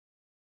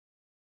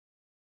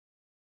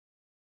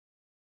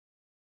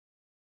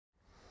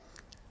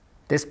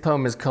This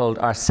poem is called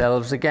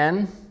Ourselves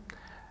Again,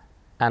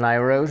 and I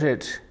wrote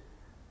it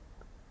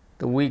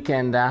the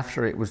weekend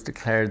after it was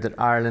declared that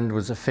Ireland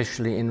was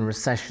officially in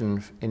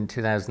recession in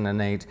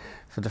 2008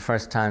 for the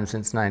first time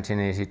since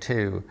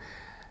 1982.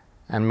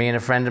 And me and a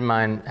friend of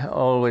mine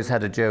always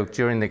had a joke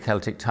during the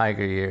Celtic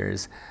Tiger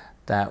years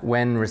that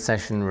when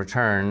recession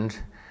returned,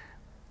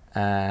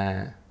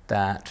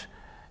 that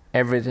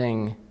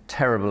everything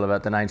terrible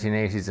about the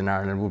 1980s in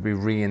Ireland would be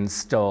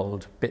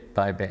reinstalled bit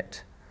by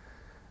bit.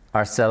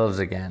 Ourselves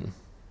again.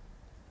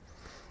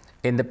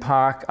 In the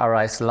park, our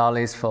ice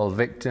lollies fall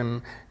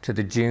victim to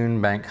the June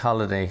bank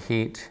holiday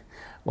heat,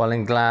 while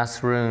in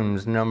glass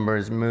rooms,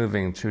 numbers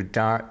moving through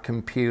dark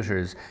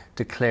computers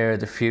declare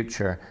the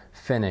future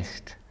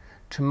finished.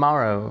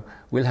 Tomorrow,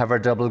 we'll have our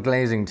double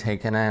glazing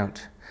taken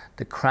out,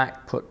 the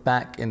crack put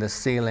back in the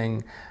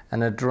ceiling,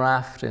 and a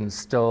draft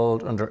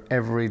installed under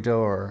every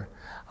door.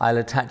 I'll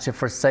attach a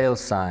for sale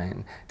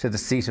sign to the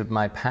seat of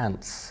my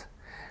pants.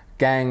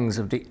 Gangs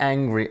of the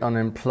angry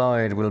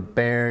unemployed will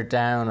bear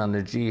down on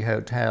the G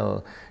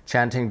Hotel,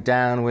 chanting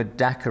down with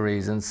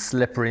daiquiris and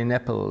slippery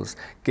nipples,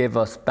 give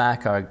us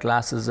back our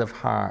glasses of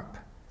harp.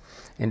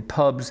 In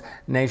pubs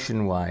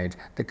nationwide,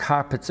 the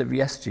carpets of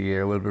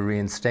yesteryear will be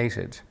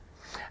reinstated,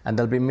 and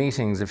there'll be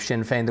meetings of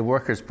Sinn Féin, the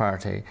Workers'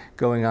 Party,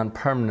 going on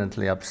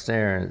permanently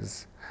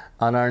upstairs.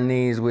 On our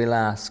knees we'll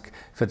ask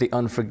for the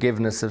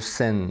unforgiveness of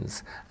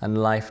sins and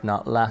life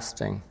not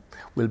lasting.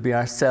 We'll be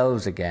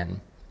ourselves again,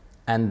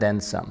 and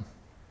then some.